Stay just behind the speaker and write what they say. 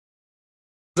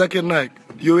Zakir Naik,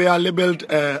 you were labeled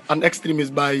an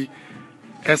extremist by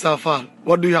Essa Faal.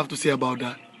 What do you have to say about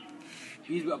that?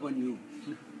 Peace be upon you.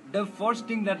 The first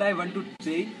thing that I want to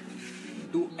say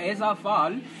to Essa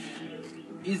Faal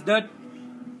is that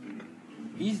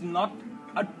he's not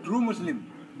a true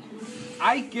Muslim.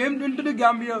 I came into the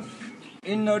Gambia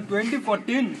in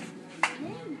 2014,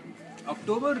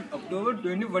 October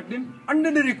 2014,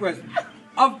 under the request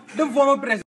of the former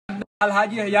president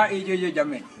Alhaji Yahya AJJ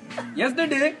Jammeh.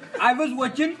 Yesterday, I was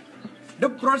watching the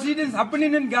proceedings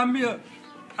happening in Gambia,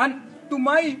 and to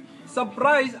my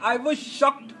surprise, I was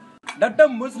shocked that a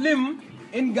Muslim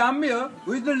in Gambia,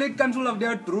 who is the lead counsel of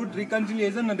their Truth,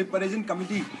 Reconciliation and Reparation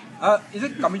Committee, is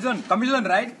it Commission,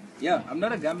 right? Yeah, I'm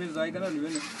not a Gambian, so I cannot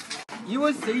even. He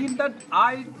was saying that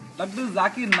the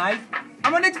Zakir Naik,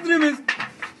 I'm an extremist.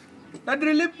 That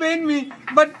really pained me.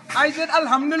 But I said,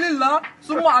 Alhamdulillah,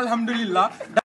 Summa Alhamdulillah.